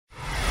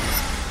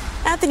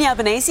Anthony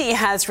Albanese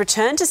has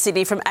returned to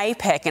Sydney from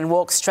APEC and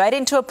walked straight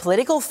into a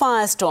political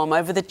firestorm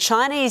over the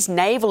Chinese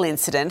naval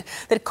incident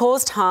that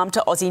caused harm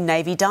to Aussie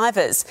Navy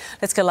divers.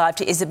 Let's go live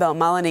to Isabel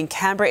Mullen in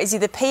Canberra. Izzy,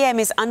 the PM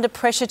is under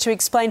pressure to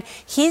explain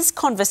his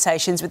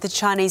conversations with the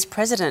Chinese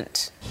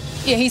president.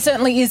 Yeah, he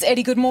certainly is,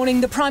 Eddie. Good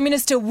morning. The Prime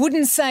Minister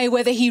wouldn't say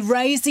whether he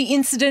raised the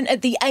incident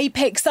at the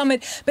APEC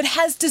summit, but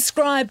has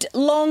described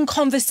long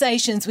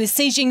conversations with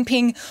Xi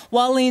Jinping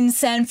while in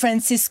San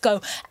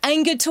Francisco.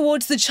 Anger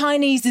towards the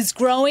Chinese is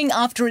growing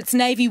after its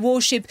Navy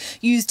warship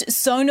used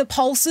sonar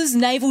pulses.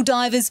 Naval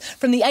divers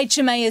from the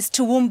HMAS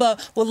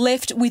Toowoomba were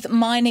left with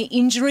minor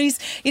injuries.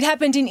 It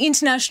happened in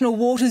international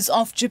waters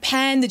off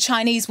Japan. The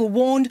Chinese were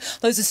warned.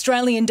 Those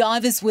Australian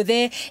divers were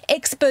there.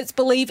 Experts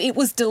believe it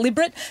was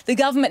deliberate. The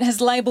government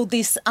has labelled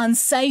this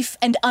unsafe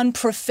and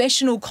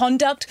unprofessional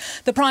conduct.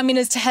 The Prime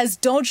Minister has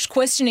dodged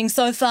questioning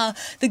so far,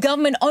 the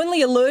government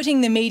only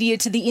alerting the media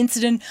to the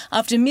incident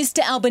after Mr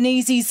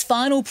Albanese's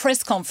final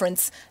press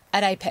conference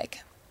at APEC.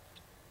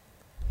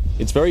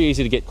 It's very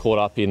easy to get caught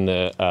up in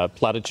the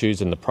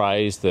platitudes and the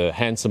praise, the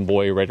handsome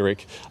boy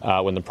rhetoric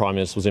when the Prime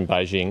Minister was in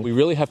Beijing. We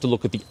really have to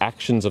look at the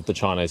actions of the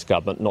Chinese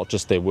government, not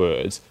just their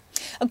words.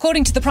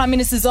 According to the Prime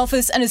Minister's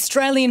office, an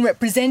Australian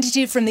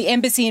representative from the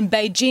embassy in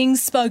Beijing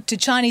spoke to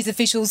Chinese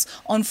officials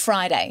on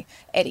Friday.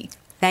 Eddie.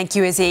 Thank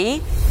you,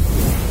 Izzy.